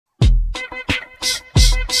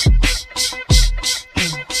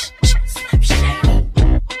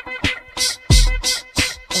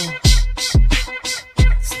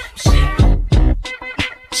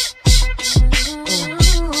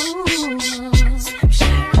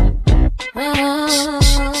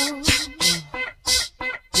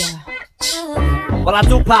I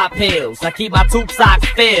do pop pills. I keep my tube socks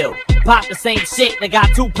filled. Pop the same shit, they got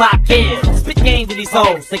Tupac kills. Spit game to these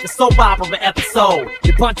hoes, like a soap opera episode.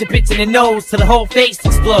 You punch a bitch in the nose till the whole face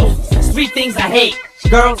explodes. There's 3 things I hate: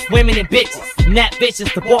 girls, women, and bitches. And that bitch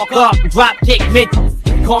is to walk up and drop kick midgets.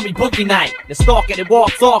 Call me Boogie Night, the stalker that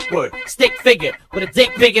walks awkward. Stick figure, with a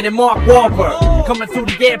dick bigger than Mark Wahlberg. Coming through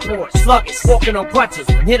the airport, sluggish, walking on crutches.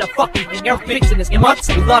 And hit a fucking air bitch in his mutts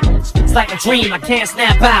with luggage. It's like a dream, I can't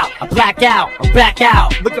snap out. I black out, I'm back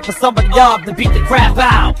out. Looking for somebody up to beat the crap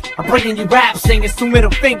out. I'm bringing you rap singers, 2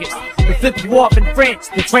 middle fingers. They flip you off in French,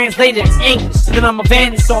 they translate it as English. Then I'ma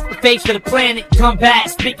vanish off the face of the planet. Come back,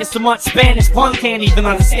 speaking so much Spanish, pun can't even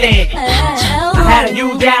understand it. I had a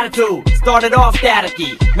huge attitude, started off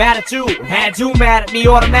staticky. Mad at you, had you mad at me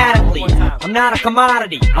automatically. I'm not a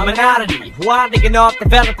commodity, I'm an oddity. Who oddly enough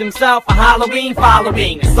developed himself a Halloween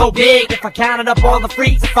following. It's so big, if I counted up all the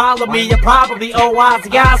freaks that follow me, you probably owe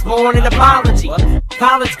Ozzy Osbourne an apology.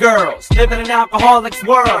 College girls, living in an alcoholic's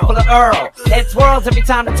world full of Earl. It swirls every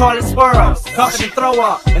time the toilet swirls. Covered in throw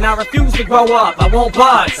up, and I refuse to grow up. I won't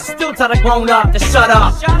budge, I still tell the grown up to shut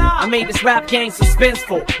up. I made this rap game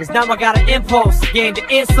suspenseful, cause now I got an impulse to gain the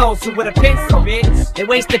insults with a pencil, bitch. They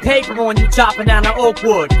wasted paper on you chopping down the oak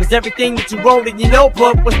wood, cause everything that you wrote in your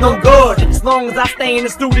notebook was no good. And as long as I stay in the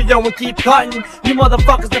studio and keep cutting, you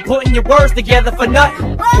motherfuckers are putting your words together for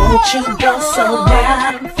nothing. Won't you go so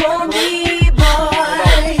down for me,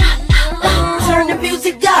 boy? Turn the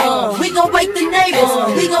music up, we gon' wake the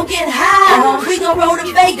neighbors. We gon' get high, we gon' roll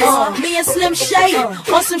to Vegas. Me and Slim Shady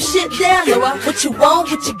on some shit down. What you want,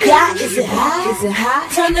 what you got, is it high? Is it high?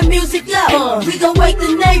 Turn the music up, we gon' wake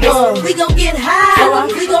the neighbors. We gon' get high,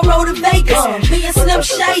 we gon' roll to Vegas. Me and Slim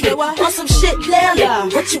Shady on some shit down.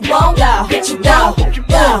 What you want, what you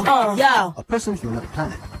want, A person from another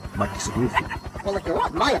planet might disagree with you. Well, if you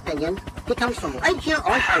want my opinion, he comes from right here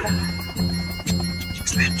on Earth.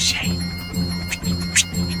 Slim Shady,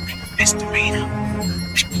 Misdemeanor,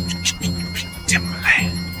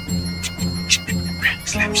 Timberland,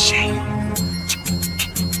 Slim Shady,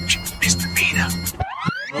 Misdemeanor.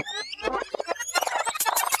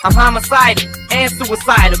 I'm homicidal and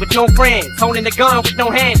suicidal with no friends, holding a gun with no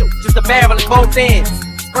handle, just a barrel at both ends.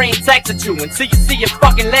 Spraying text at you until you see your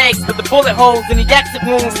fucking legs with the bullet holes in the exit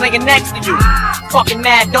wounds laying next to you. Fucking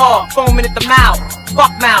mad dog, foaming at the mouth.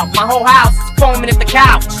 Fuck mouth, my whole house is foaming at the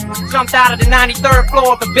couch. Jumped out of the 93rd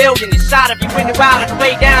floor of the building and shot every window out on the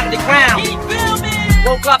way down to the ground.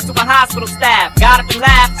 Woke up to a hospital staff, got up and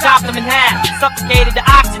laughed, chopped them in half, suffocated the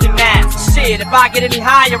oxygen mask. Shit, if I get any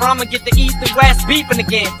higher, I'ma get the east and west beeping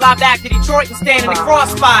again. Fly back to Detroit and stand in the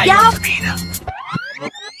crossfire.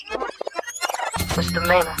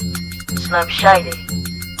 Misdemeanor, Slim Shady,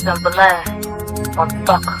 Timberland,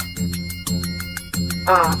 motherfucker.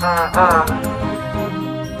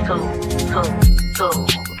 2, 2,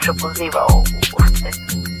 2, 000.